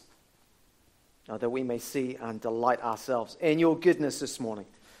that we may see and delight ourselves in your goodness this morning.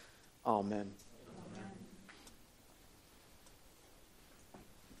 Amen.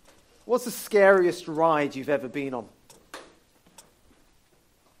 What's the scariest ride you've ever been on?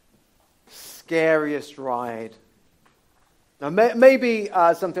 Scariest ride. Now, maybe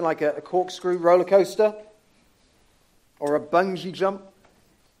something like a corkscrew roller coaster or a bungee jump.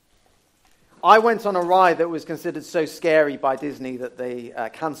 I went on a ride that was considered so scary by Disney that they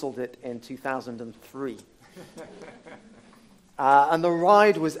cancelled it in 2003. And the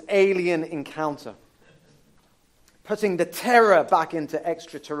ride was Alien Encounter, putting the terror back into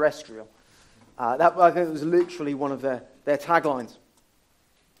extraterrestrial. That, I think, was literally one of their taglines.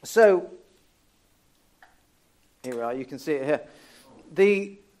 So, here we are, you can see it here.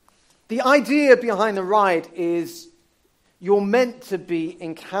 The idea behind the ride is you're meant to be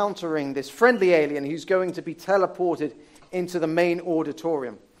encountering this friendly alien who's going to be teleported into the main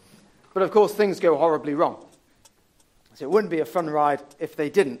auditorium. But of course, things go horribly wrong. So it wouldn't be a fun ride if they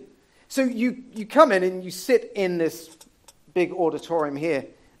didn't. So you come in and you sit in this big auditorium here,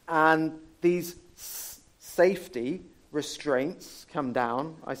 and these safety restraints come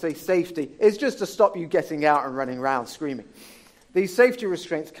down. I say safety. It's just to stop you getting out and running around screaming. These safety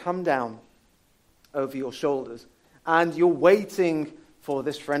restraints come down over your shoulders, and you're waiting for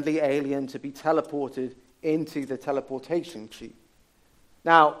this friendly alien to be teleported into the teleportation tube.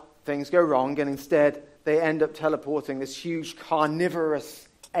 Now, things go wrong, and instead they end up teleporting this huge carnivorous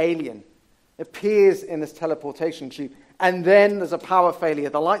alien. It appears in this teleportation tube, and then there's a power failure.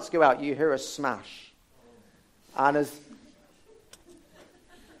 The lights go out, you hear a smash. And as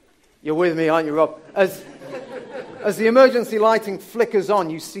you're with me, aren't you, Rob? As the emergency lighting flickers on,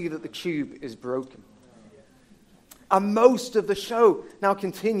 you see that the tube is broken. And most of the show now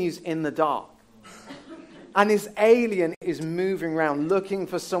continues in the dark. And this alien is moving around looking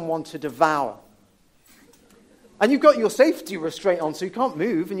for someone to devour. And you've got your safety restraint on, so you can't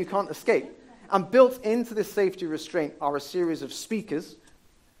move and you can't escape. And built into this safety restraint are a series of speakers.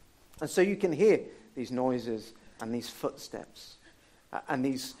 And so you can hear these noises and these footsteps and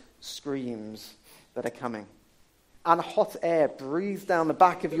these screams that are coming. And hot air breathes down the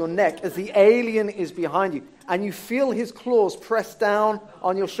back of your neck as the alien is behind you. And you feel his claws press down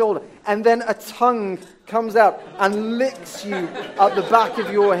on your shoulder. And then a tongue comes out and licks you at the back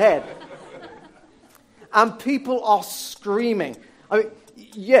of your head. And people are screaming. I mean,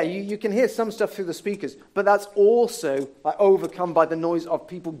 yeah, you can hear some stuff through the speakers, but that's also overcome by the noise of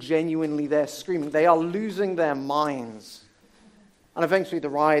people genuinely there screaming. They are losing their minds. And eventually the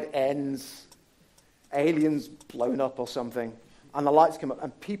ride ends. Aliens blown up or something. And the lights come up,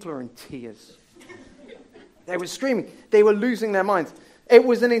 and people are in tears. They were screaming. They were losing their minds. It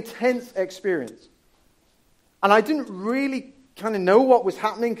was an intense experience. And I didn't really kind of know what was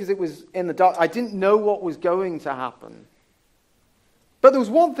happening because it was in the dark. I didn't know what was going to happen. But there was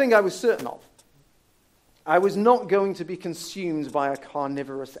one thing I was certain of. I was not going to be consumed by a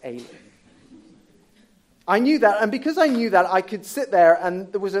carnivorous alien. I knew that, and because I knew that, I could sit there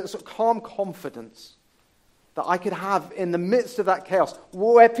and there was a sort of calm confidence that I could have in the midst of that chaos,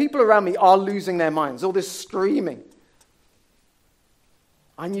 where people around me are losing their minds, all this screaming.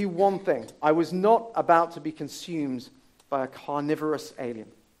 I knew one thing. I was not about to be consumed by a carnivorous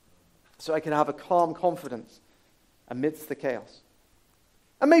alien. So I could have a calm confidence amidst the chaos.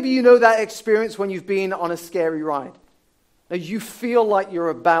 And maybe you know that experience when you've been on a scary ride. Now, you feel like you're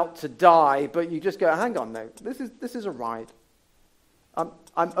about to die, but you just go, hang on, no, this is a ride. I'm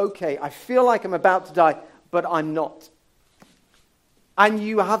okay. I feel like I'm about to die, but I'm not. And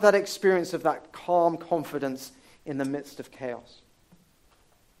you have that experience of that calm confidence in the midst of chaos.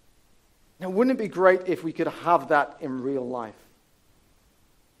 Now, wouldn't it be great if we could have that in real life?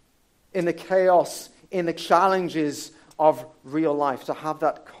 In the chaos, in the challenges of real life, to have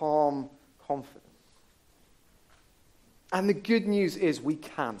that calm confidence. And the good news is we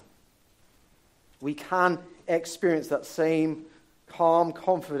can. We can experience that same calm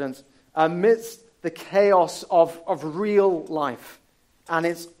confidence amidst the chaos of real life. And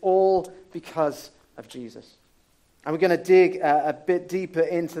it's all because of Jesus. And we're going to dig a bit deeper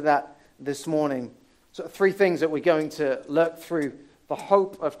into that this morning. So 3 things that we're going to look through: the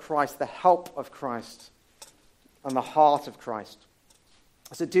hope of Christ, the help of Christ, and the heart of Christ.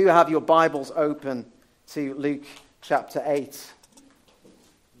 So do have your Bibles open to Luke chapter 8.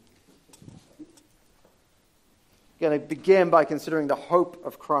 I'm going to begin by considering the hope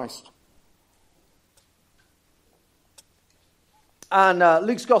of Christ. And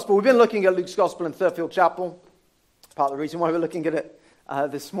Luke's Gospel, we've been looking at Luke's Gospel in Thurfield Chapel. Part of the reason why we're looking at it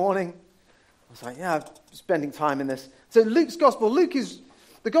this morning. I was like, I'm spending time in this. So Luke's Gospel, Luke is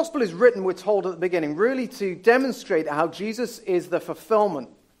The gospel is written, we're told at the beginning, really to demonstrate how Jesus is the fulfillment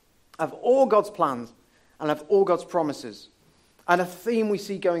of all God's plans and of all God's promises. And a theme we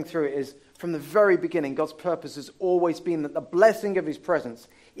see going through it is, from the very beginning, God's purpose has always been that the blessing of his presence,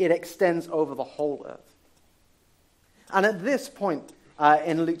 it extends over the whole earth. And at this point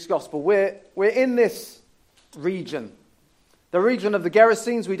in Luke's gospel, we're in this region. The region of the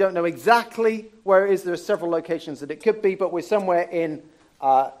Gerasenes, we don't know exactly where it is. There are several locations that it could be, but we're somewhere in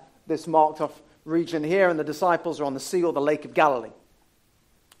this marked off region here, and the disciples are on the sea or the Lake of Galilee.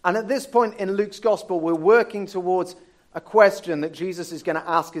 And at this point in Luke's gospel, we're working towards a question that Jesus is going to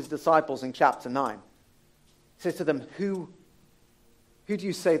ask his disciples in chapter 9. He says to them, Who do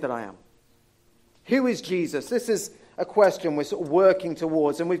you say that I am? Who is Jesus? This is a question we're sort of working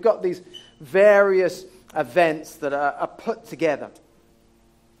towards, and we've got these various events that are put together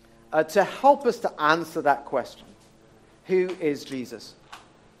to help us to answer that question. Who is Jesus?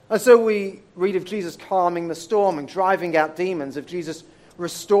 And so we read of Jesus calming the storm and driving out demons, of Jesus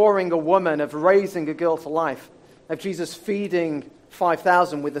restoring a woman, of raising a girl to life, of Jesus feeding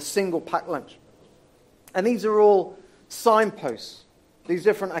 5,000 with a single packed lunch. And these are all signposts. These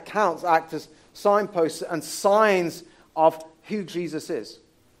different accounts act as signposts and signs of who Jesus is.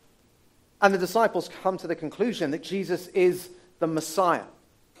 And the disciples come to the conclusion that Jesus is the Messiah.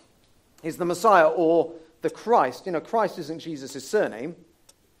 He's the Messiah, or the Christ. You know, Christ isn't Jesus' surname.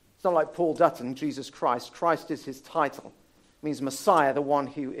 It's not like Paul Dutton, Jesus Christ. Christ is his title. It means Messiah, the one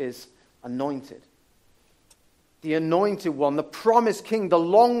who is anointed. The anointed one, the promised king, the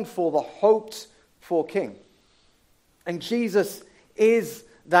longed for, the hoped for king. And Jesus is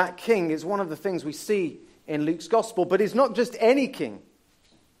that king. Is one of the things we see in Luke's gospel. But he's not just any king.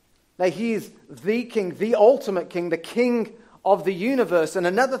 Now, he is the king, the ultimate king, the king of the universe. And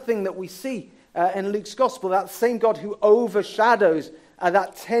another thing that we see in Luke's gospel, that same God who overshadows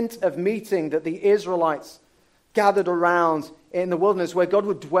that tent of meeting that the Israelites gathered around in the wilderness, where God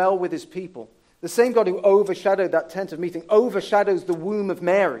would dwell with his people. The same God who overshadowed that tent of meeting overshadows the womb of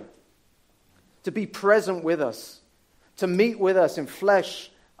Mary to be present with us, to meet with us in flesh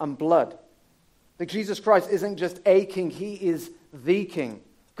and blood. That Jesus Christ isn't just a king, he is the king,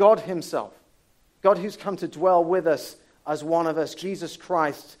 God himself. God who's come to dwell with us as one of us. Jesus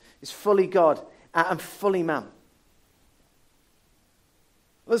Christ is fully God and fully man.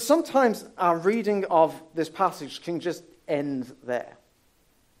 But sometimes our reading of this passage can just end there.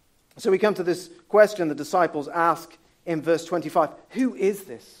 So we come to this question the disciples ask in verse 25. Who is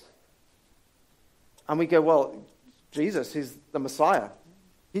this? And we go, well, Jesus, he's the Messiah.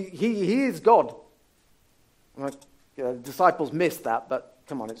 He is God. Like, the disciples missed that, but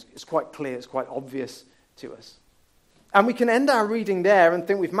come on, it's quite clear, it's quite obvious to us. And we can end our reading there and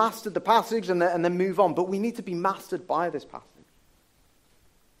think we've mastered the passage and then move on, but we need to be mastered by this passage.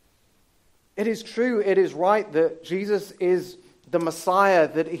 It is true, it is right that Jesus is the Messiah,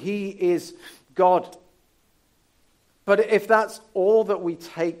 that he is God. But if that's all that we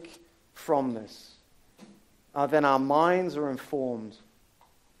take from this, then our minds are informed,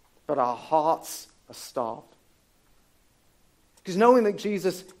 but our hearts are starved. Because knowing that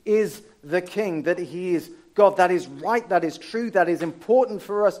Jesus is the King, that he is God, that is right, that is true, that is important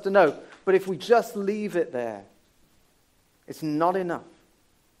for us to know. But if we just leave it there, it's not enough.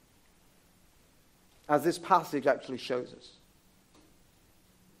 As this passage actually shows us.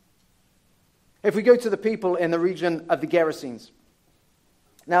 If we go to the people in the region of the Gerasenes,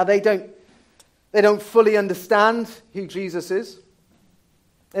 now they don't fully understand who Jesus is.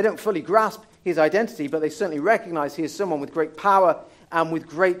 They don't fully grasp his identity, but they certainly recognize he is someone with great power and with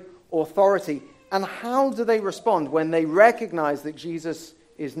great authority. And how do they respond when they recognize that Jesus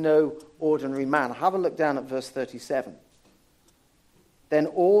is no ordinary man? Have a look down at verse 37. Then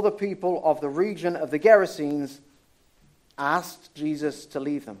all the people of the region of the Gerasenes asked Jesus to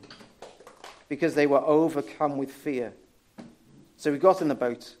leave them, because they were overcome with fear. So he got in the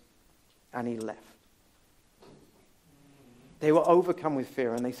boat and he left. They were overcome with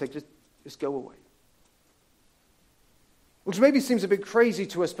fear and they said, just go away. Which maybe seems a bit crazy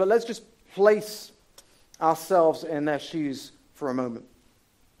to us, but let's just place ourselves in their shoes for a moment.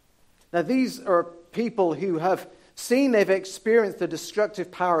 Now, these are people who have seen, they've experienced the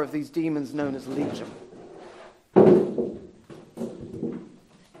destructive power of these demons known as Legion.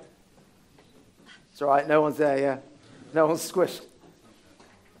 It's all right, no one's there, yeah. No one's squished.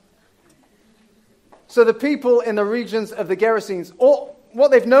 So the people in the regions of the Gerasenes,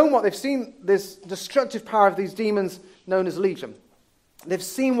 what they've known, what they've seen, this destructive power of these demons known as Legion. They've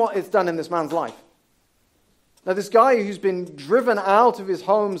seen what it's done in this man's life. Now, this guy who's been driven out of his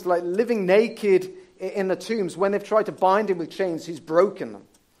homes, like living naked in the tombs, when they've tried to bind him with chains, he's broken them.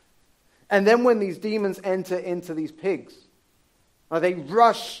 And then when these demons enter into these pigs, they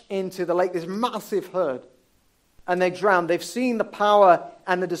rush into the lake, this massive herd, and they drown. They've seen the power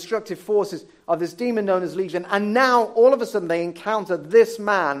and the destructive forces of this demon known as Legion, and now all of a sudden they encounter this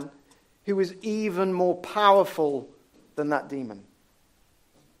man who is even more powerful than that demon.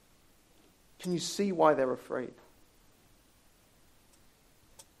 Can you see why they're afraid?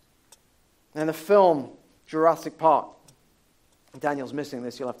 And the film Jurassic Park, Daniel's missing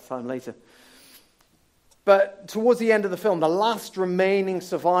this, you'll have to tell him later. But towards the end of the film, the last remaining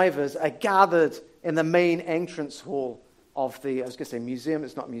survivors are gathered in the main entrance hall of the, I was going to say museum,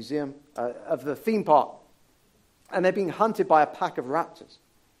 it's not a museum, of the theme park. And they're being hunted by a pack of raptors.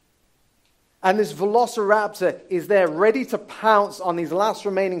 And this velociraptor is there ready to pounce on these last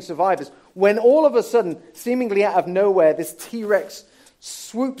remaining survivors when all of a sudden, seemingly out of nowhere, this T-Rex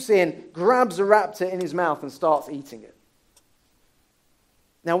swoops in, grabs a raptor in his mouth and starts eating it.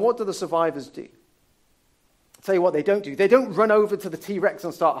 Now, what do the survivors do? I'll tell you what they don't do. They don't run over to the T-Rex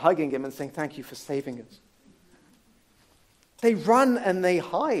and start hugging him and saying, "Thank you for saving us." They run and they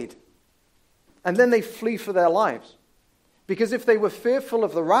hide. And then they flee for their lives. Because if they were fearful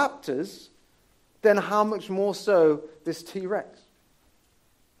of the raptors, then how much more so this T-Rex?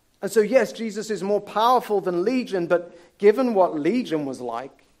 And so, yes, Jesus is more powerful than Legion, but given what Legion was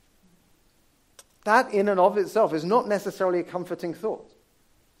like, that in and of itself is not necessarily a comforting thought.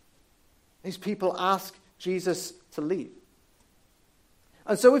 These people ask Jesus to leave.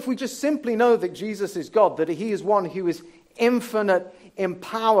 And so if we just simply know that Jesus is God, that he is one who is infinite in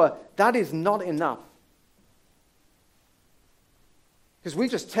power, that is not enough. Because we're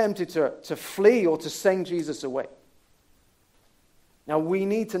just tempted to flee or to send Jesus away. Now we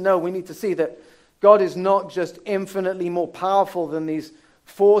need to know, we need to see that God is not just infinitely more powerful than these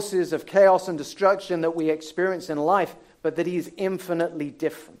forces of chaos and destruction that we experience in life, but that he is infinitely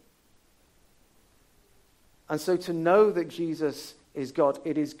different. And so to know that Jesus is God,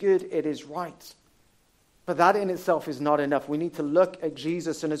 it is good, it is right. But that in itself is not enough. We need to look at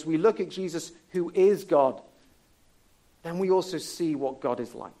Jesus, and as we look at Jesus, who is God, then we also see what God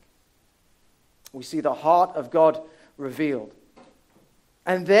is like. We see the heart of God revealed.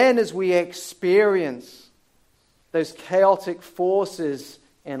 And then as we experience those chaotic forces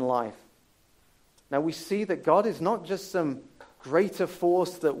in life, now we see that God is not just some greater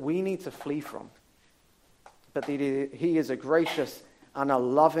force that we need to flee from, but that he is a gracious and a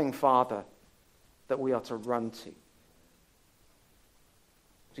loving Father that we are to run to.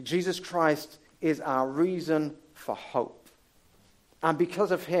 So Jesus Christ is our reason for hope. And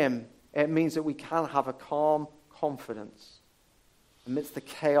because of him, it means that we can have a calm confidence amidst the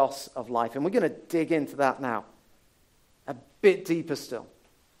chaos of life. And we're going to dig into that now, a bit deeper still,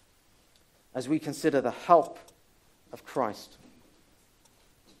 as we consider the help of Christ.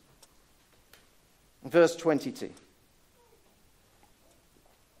 Verse 22.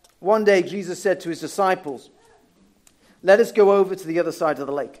 One day Jesus said to his disciples, "Let us go over to the other side of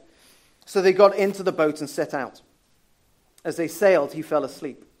the lake." So they got into the boat and set out. As they sailed, he fell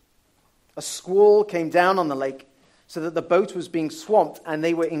asleep. A squall came down on the lake, so that the boat was being swamped, and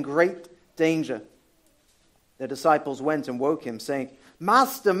they were in great danger. The disciples went and woke him, saying,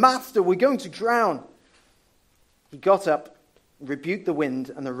 "Master, Master, we're going to drown." He got up, rebuked the wind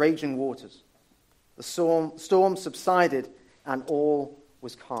and the raging waters. The storm subsided, and all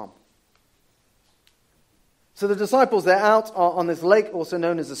was calm. So the disciples, they're out on this lake, also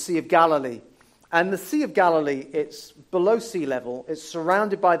known as the Sea of Galilee. And the Sea of Galilee, it's below sea level. It's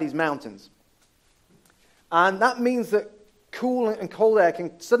surrounded by these mountains. And that means that cool and cold air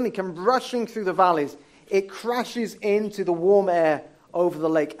can suddenly come rushing through the valleys. It crashes into the warm air over the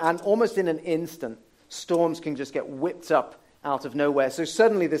lake. And almost in an instant, storms can just get whipped up out of nowhere. So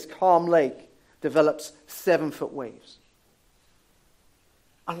suddenly this calm lake develops 7-foot waves.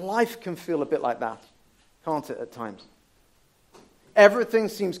 And life can feel a bit like that, can't it, at times? Everything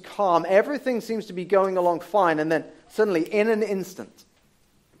seems calm. Everything seems to be going along fine. And then suddenly, in an instant,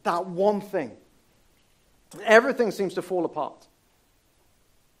 that one thing, everything seems to fall apart.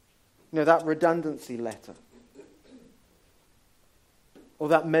 You know, that redundancy letter. Or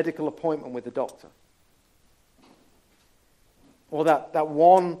that medical appointment with the doctor. Or that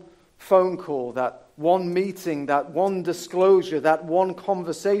one phone call, that one meeting, that one disclosure, that one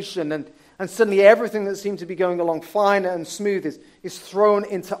conversation, and suddenly everything that seemed to be going along fine and smooth is thrown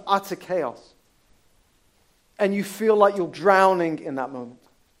into utter chaos. And you feel like you're drowning in that moment.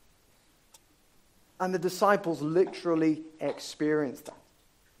 And the disciples literally experienced that.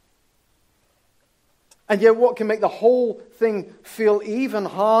 And yet what can make the whole thing feel even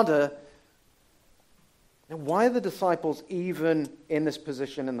harder And why are the disciples even in this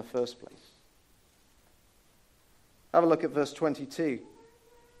position in the first place? Have a look at verse 22.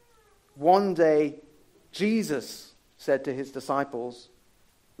 One day, Jesus said to his disciples,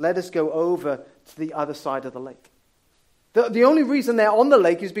 "Let us go over to the other side of the lake." The only reason they're on the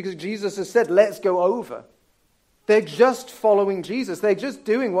lake is because Jesus has said, "Let's go over." They're just following Jesus. They're just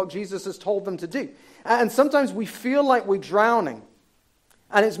doing what Jesus has told them to do. And sometimes we feel like we're drowning.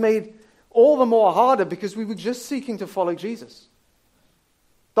 And it's made all the more harder because we were just seeking to follow Jesus.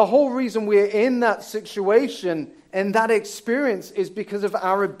 The whole reason we're in that situation and that experience is because of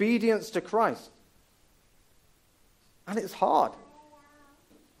our obedience to Christ. And it's hard.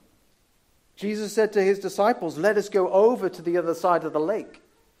 Jesus said to his disciples, "Let us go over to the other side of the lake."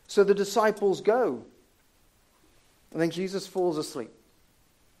 So the disciples go. And then Jesus falls asleep.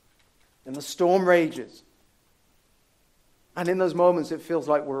 And the storm rages. And in those moments, it feels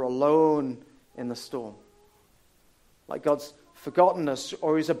like we're alone in the storm. Like God's forgotten us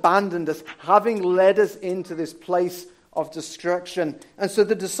or he's abandoned us, having led us into this place of destruction. And so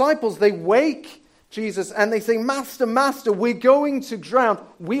the disciples, they wake Jesus and they say, "Master, Master, we're going to drown.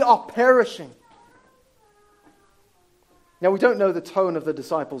 We are perishing." Now, we don't know the tone of the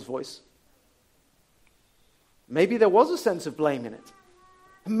disciples' voice. Maybe there was a sense of blame in it.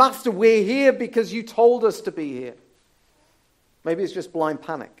 "Master, we're here because you told us to be here." Maybe it's just blind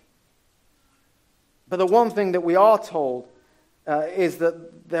panic. But the one thing that we are told is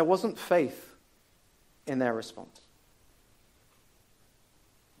that there wasn't faith in their response.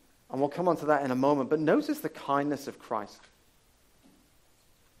 And we'll come on to that in a moment. But notice the kindness of Christ.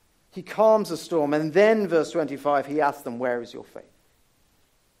 He calms the storm. And then, verse 25, he asks them, "Where is your faith?"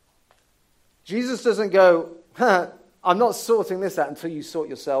 Jesus doesn't go, "I'm not sorting this out until you sort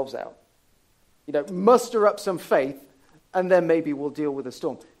yourselves out. Muster up some faith, and then maybe we'll deal with the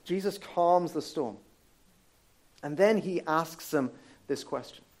storm." Jesus calms the storm. And then he asks them this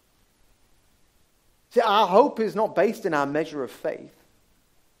question. See, our hope is not based in our measure of faith.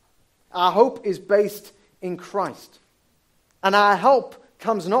 Our hope is based in Christ. And our help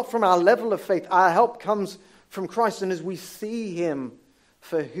comes not from our level of faith. Our help comes from Christ. And as we see him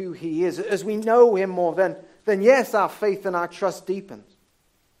for who he is, as we know him more, then yes, our faith and our trust deepens.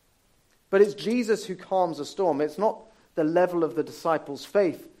 But it's Jesus who calms the storm. It's not the level of the disciples'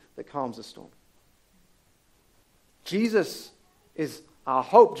 faith that calms the storm. Jesus is our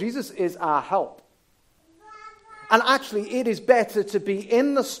hope. Jesus is our help. And actually, it is better to be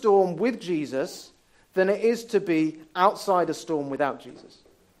in the storm with Jesus than it is to be outside a storm without Jesus.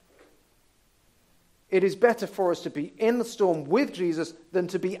 It is better for us to be in the storm with Jesus than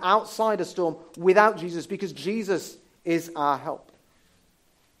to be outside a storm without Jesus, because Jesus is our help.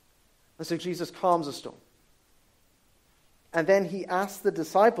 And so Jesus calms the storm. And then he asks the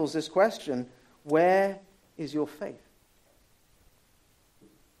disciples this question, "Where is your faith?"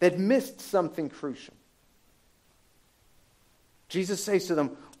 They'd missed something crucial. Jesus says to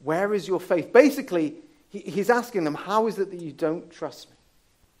them, "Where is your faith?" Basically, he's asking them, how is it that you don't trust me?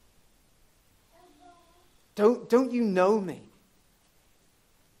 Don't you know me?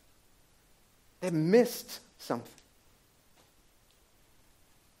 They missed something.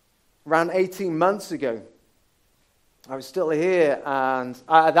 Around 18 months ago, I was still here, and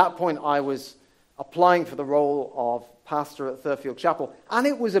at that point I was applying for the role of pastor at Thurfield Chapel, and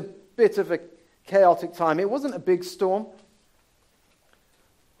it was a bit of a chaotic time. It wasn't a big storm,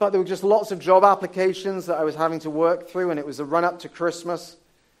 but there were just lots of job applications that I was having to work through, and it was the run-up to Christmas,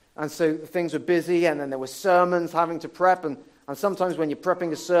 and so things were busy, and then there were sermons having to prep, and sometimes when you're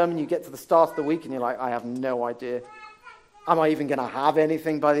prepping a sermon, you get to the start of the week, and you're like, I have no idea. Am I even going to have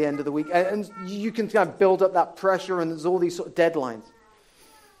anything by the end of the week? And you can kind of build up that pressure, and there's all these sort of deadlines.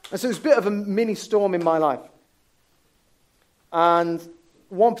 And so it was a bit of a mini storm in my life. And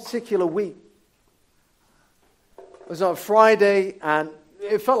one particular week, it was on a Friday, and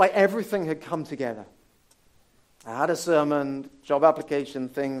it felt like everything had come together. I had a sermon, job application,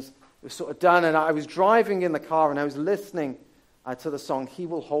 things were sort of done, and I was driving in the car, and I was listening to the song, "He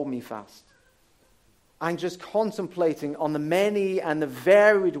Will Hold Me Fast." I'm just contemplating on the many and the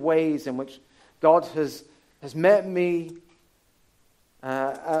varied ways in which God has met me,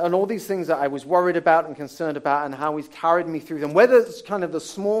 and all these things that I was worried about and concerned about, and how he's carried me through them. Whether it's kind of the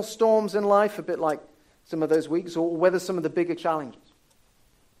small storms in life, a bit like some of those weeks, or whether some of the bigger challenges.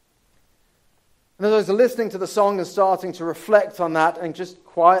 And as I was listening to the song and starting to reflect on that and just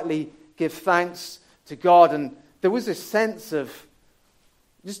quietly give thanks to God, and there was this sense of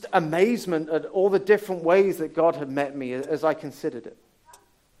just amazement at all the different ways that God had met me as I considered it.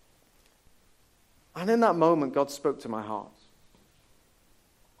 And in that moment, God spoke to my heart.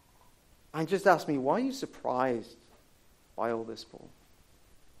 And just ask me, why are you surprised by all this, Paul?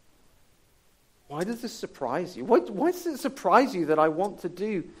 Why does this surprise you? Why does it surprise you that I want to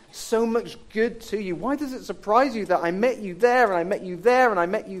do so much good to you? Why does it surprise you that I met you there, and I met you there, and I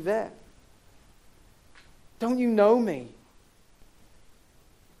met you there? Don't you know me?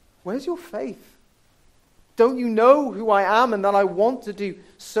 Where's your faith? Don't you know who I am and that I want to do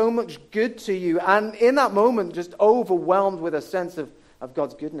so much good to you? And in that moment, just overwhelmed with a sense of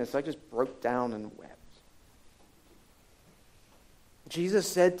God's goodness, I just broke down and wept. Jesus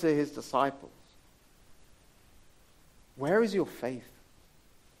said to his disciples, where is your faith?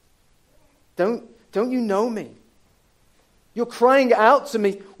 Don't you know me? You're crying out to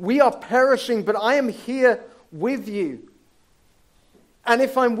me, we are perishing, but I am here with you. And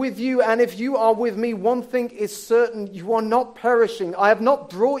if I'm with you, and if you are with me, one thing is certain, you are not perishing. I have not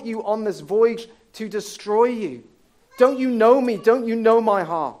brought you on this voyage to destroy you. Don't you know me? Don't you know my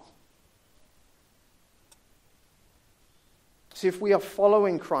heart? See, if we are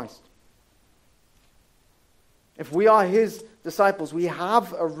following Christ, if we are his disciples, we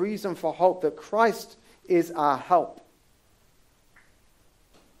have a reason for hope that Christ is our help.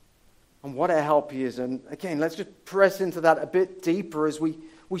 And what a help he is. And again, let's just press into that a bit deeper as we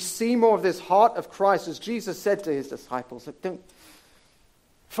see more of this heart of Christ, as Jesus said to his disciples.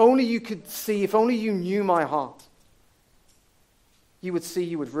 If only you could see, if only you knew my heart, you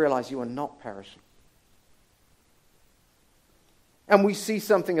would realize you are not perishing. And we see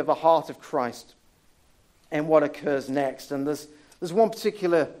something of the heart of Christ and what occurs next. And there's one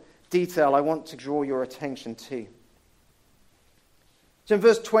particular detail I want to draw your attention to. So in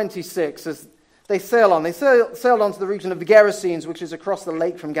verse 26, as they sailed on to the region of the Gerasenes, which is across the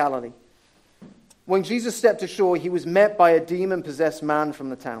lake from Galilee. When Jesus stepped ashore, he was met by a demon-possessed man from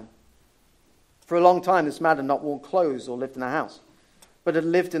the town. For a long time, this man had not worn clothes or lived in a house, but had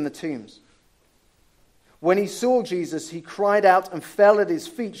lived in the tombs. When he saw Jesus, he cried out and fell at his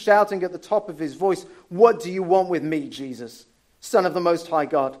feet, shouting at the top of his voice, "What do you want with me, Jesus, Son of the Most High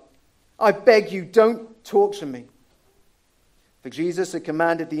God? I beg you, don't torture me." For Jesus had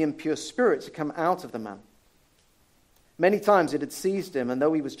commanded the impure spirit to come out of the man. Many times it had seized him, and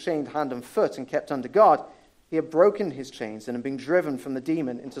though he was chained hand and foot and kept under guard, he had broken his chains and had been driven from the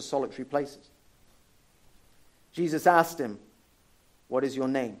demon into solitary places. Jesus asked him, "What is your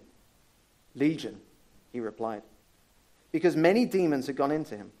name?" "Legion," he replied, because many demons had gone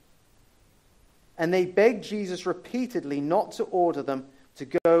into him. And they begged Jesus repeatedly not to order them to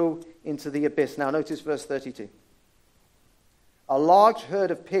go into the abyss. Now notice verse 32. A large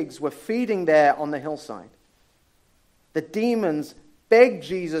herd of pigs were feeding there on the hillside. The demons begged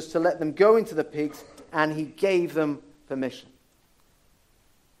Jesus to let them go into the pigs, and he gave them permission.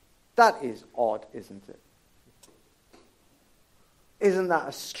 That is odd, isn't it? Isn't that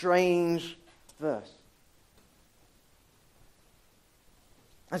a strange verse?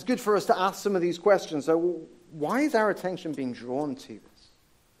 It's good for us to ask some of these questions. So why is our attention being drawn to this?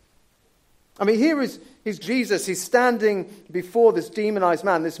 I mean, here is Jesus. He's standing before this demonized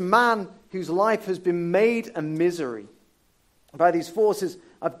man, this man whose life has been made a misery by these forces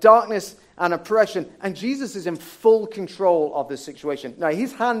of darkness and oppression. And Jesus is in full control of this situation. Now,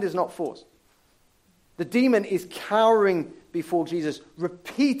 his hand is not forced. The demon is cowering before Jesus,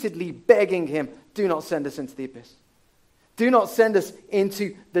 repeatedly begging him, "Do not send us into the abyss. Do not send us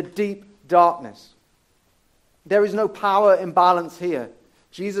into the deep darkness." There is no power imbalance here.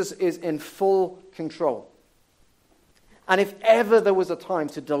 Jesus is in full control. And if ever there was a time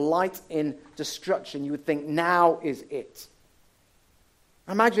to delight in destruction, you would think now is it.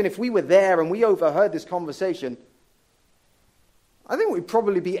 Imagine if we were there and we overheard this conversation. I think we'd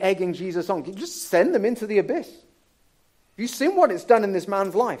probably be egging Jesus on. Just send them into the abyss. Have you seen what it's done in this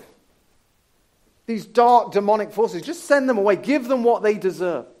man's life? These dark demonic forces, just send them away. Give them what they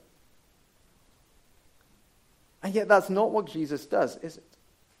deserve. And yet that's not what Jesus does, is it?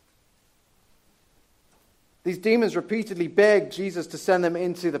 These demons repeatedly beg Jesus to send them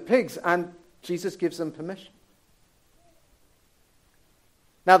into the pigs, and Jesus gives them permission.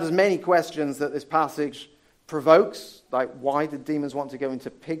 Now, there's many questions that this passage provokes, like why did demons want to go into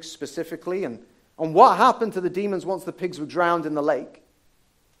pigs specifically, and what happened to the demons once the pigs were drowned in the lake?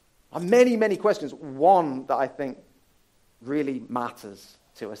 Many, many questions. One that I think really matters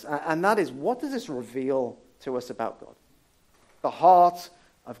to us, and that is, what does this reveal to us about God? The heart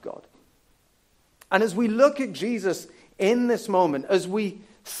of God. And as we look at Jesus in this moment, as we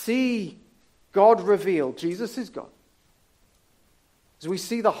see God revealed, Jesus is God. As we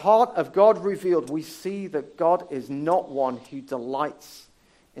see the heart of God revealed, we see that God is not one who delights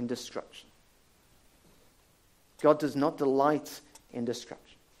in destruction. God does not delight in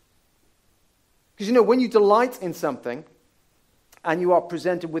destruction. Because when you delight in something and you are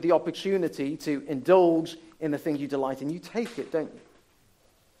presented with the opportunity to indulge in the thing you delight in, you take it, don't you?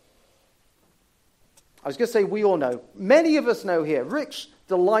 I was going to say we all know. Many of us know here. Rich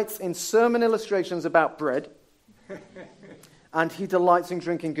delights in sermon illustrations about bread, and he delights in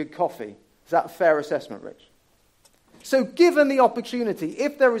drinking good coffee. Is that a fair assessment, Rich? So given the opportunity,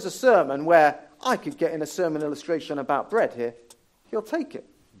 if there is a sermon where I could get in a sermon illustration about bread here, he'll take it.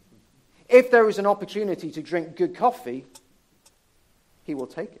 If there is an opportunity to drink good coffee, he will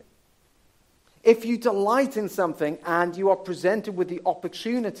take it. If you delight in something and you are presented with the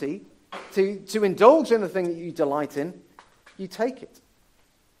opportunity to indulge in the thing that you delight in, you take it.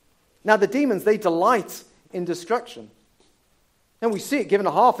 Now the demons, they delight in destruction. And we see it, given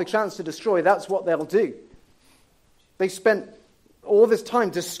a half a chance to destroy, that's what they'll do. They spent all this time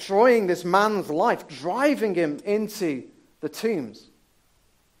destroying this man's life, driving him into the tombs.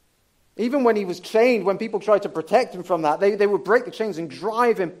 Even when he was chained, when people tried to protect him from that, they would break the chains and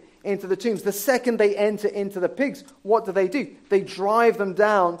drive him into the tombs. The second they enter into the pigs, what do? They drive them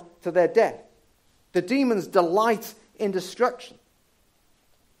down to their death. The demons delight in destruction.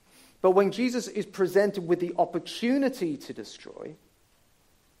 But when Jesus is presented with the opportunity to destroy,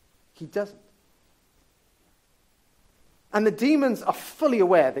 he doesn't. And the demons are fully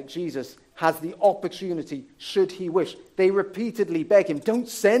aware that Jesus has the opportunity, should he wish. They repeatedly beg him, don't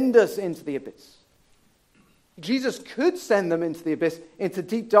send us into the abyss. Jesus could send them into the abyss, into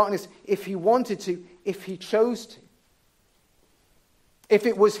deep darkness, if he wanted to, if he chose to. If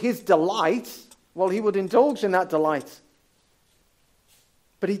it was his delight, well, he would indulge in that delight.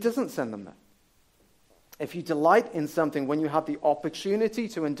 But he doesn't send them there. If you delight in something, when you have the opportunity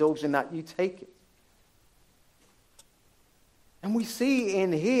to indulge in that, you take it. And we see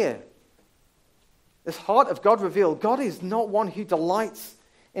in here, this heart of God revealed. God is not one who delights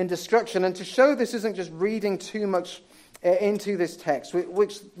in destruction. And to show this isn't just reading too much into this text,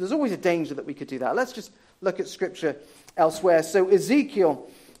 which there's always a danger that we could do that. Let's just look at Scripture elsewhere. So Ezekiel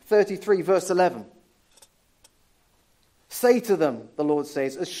 33, verse 11. Say to them, the Lord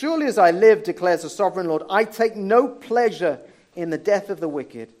says, as surely as I live, declares the sovereign Lord, I take no pleasure in the death of the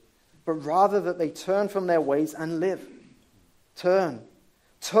wicked, but rather that they turn from their ways and live.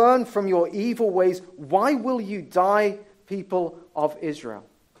 Turn from your evil ways. Why will you die, people of Israel?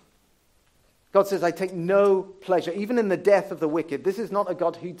 God says, I take no pleasure, even in the death of the wicked. This is not a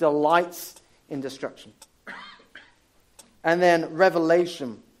God who delights in destruction. And then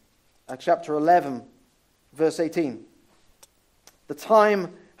Revelation, chapter 11, verse 18. The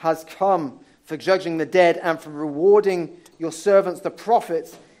time has come for judging the dead and for rewarding your servants, the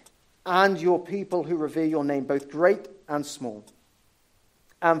prophets, and your people who revere your name, both great and small,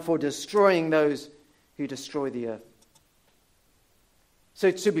 and for destroying those who destroy the earth. So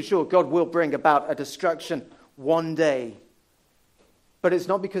to be sure, God will bring about a destruction one day, but it's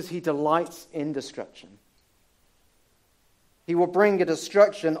not because he delights in destruction. He will bring a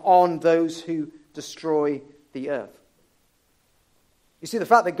destruction on those who destroy the earth. You see, the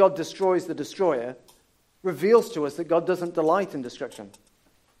fact that God destroys the destroyer reveals to us that God doesn't delight in destruction.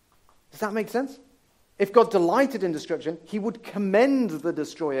 Does that make sense? If God delighted in destruction, he would commend the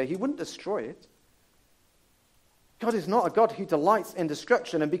destroyer. He wouldn't destroy it. God is not a God who delights in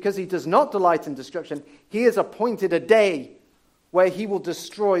destruction, and because he does not delight in destruction, he has appointed a day where he will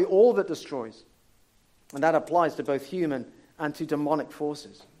destroy all that destroys. And that applies to both human and to demonic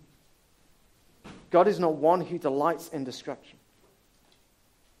forces. God is not one who delights in destruction.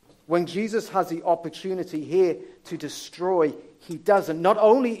 When Jesus has the opportunity here to destroy, he doesn't. Not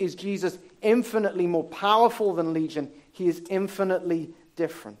only is Jesus infinitely more powerful than Legion, he is infinitely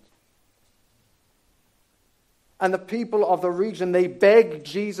different. And the people of the region, they beg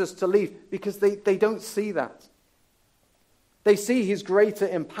Jesus to leave because they don't see that. They see he's greater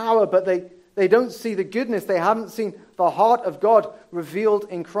in power, but they don't see the goodness. They haven't seen the heart of God revealed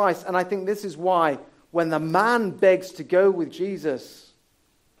in Christ. And I think this is why when the man begs to go with Jesus,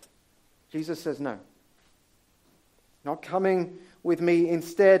 Jesus says no. Not coming with me.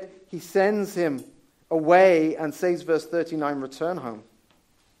 Instead, he sends him away and says, verse 39, return home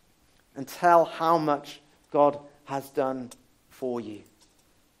and tell how much God has done for you.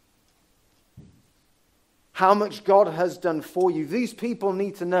 How much God has done for you. These people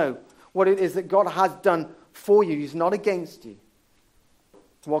need to know what it is that God has done for you. He's not against you.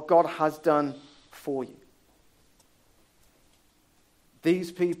 What God has done for you.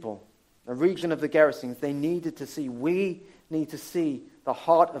 These people, the region of the Gerasenes, they needed to see, we need to see the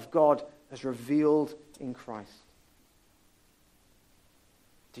heart of God as revealed in Christ.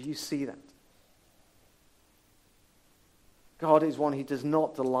 Do you see that? God is one who does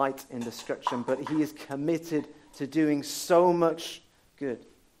not delight in destruction, but he is committed to doing so much good.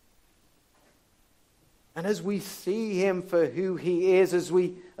 And as we see him for who he is, as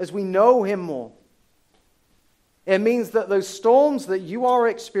we know him more, it means that those storms that you are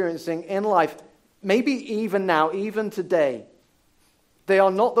experiencing in life, maybe even now, even today, they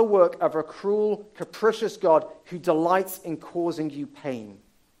are not the work of a cruel, capricious God who delights in causing you pain.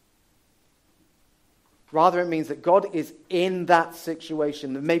 Rather, it means that God is in that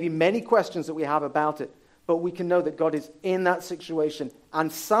situation. There may be many questions that we have about it, but we can know that God is in that situation, and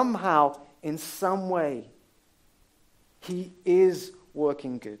somehow, in some way, he is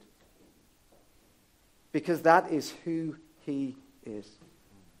working good. Because that is who he is.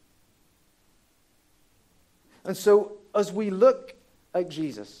 And so, as we look at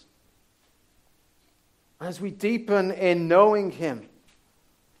Jesus, as we deepen in knowing him,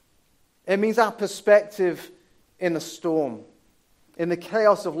 it means our perspective in the storm, in the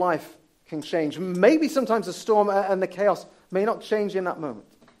chaos of life, can change. Maybe sometimes the storm and the chaos may not change in that moment.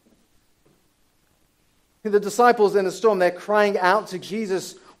 The disciples in the storm, they're crying out to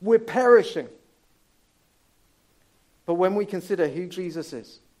Jesus, "We're perishing." But when we consider who Jesus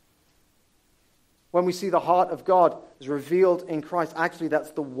is, when we see the heart of God is revealed in Christ, actually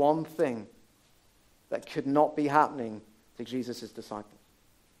that's the one thing that could not be happening to Jesus' disciples.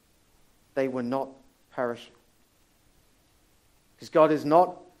 They were not perishing. Because God is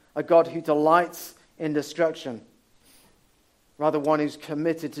not a God who delights in destruction, rather one who's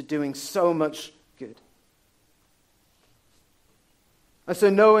committed to doing so much good. And so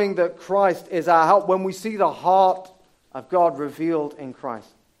knowing that Christ is our help, when we see the heart of God revealed in Christ,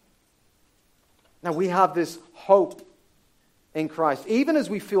 now we have this hope in Christ, even as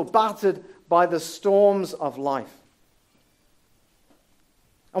we feel battered by the storms of life.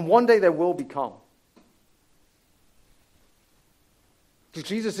 And one day there will be calm. Because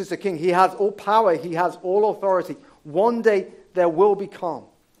Jesus is the King. He has all power. He has all authority. One day there will be calm.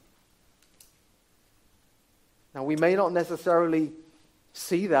 Now we may not necessarily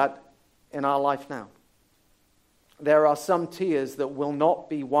see that in our life now. There are some tears that will not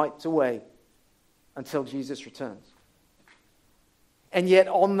be wiped away until Jesus returns. And yet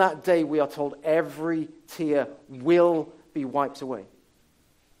on that day we are told every tear will be wiped away.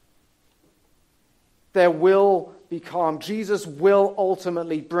 There will be calm. Jesus will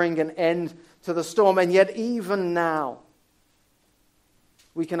ultimately bring an end to the storm. And yet even now,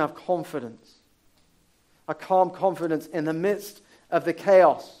 we can have confidence. A calm confidence in the midst of the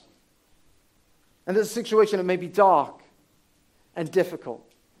chaos. And there's a situation that may be dark and difficult.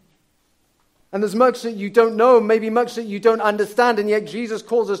 And there's much that you don't know, maybe much that you don't understand, and yet Jesus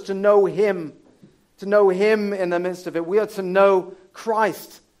calls us to know him in the midst of it. We are to know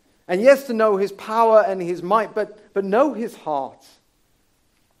Christ. And yes, to know his power and his might, but know his heart.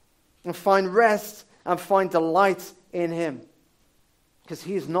 And find rest and find delight in him. Because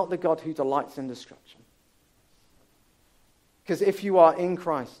he is not the God who delights in destruction. Because if you are in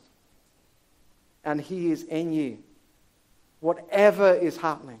Christ and he is in you, whatever is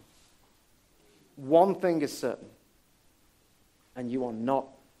happening, one thing is certain, and you are not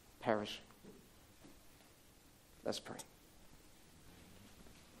perishing. Let's pray.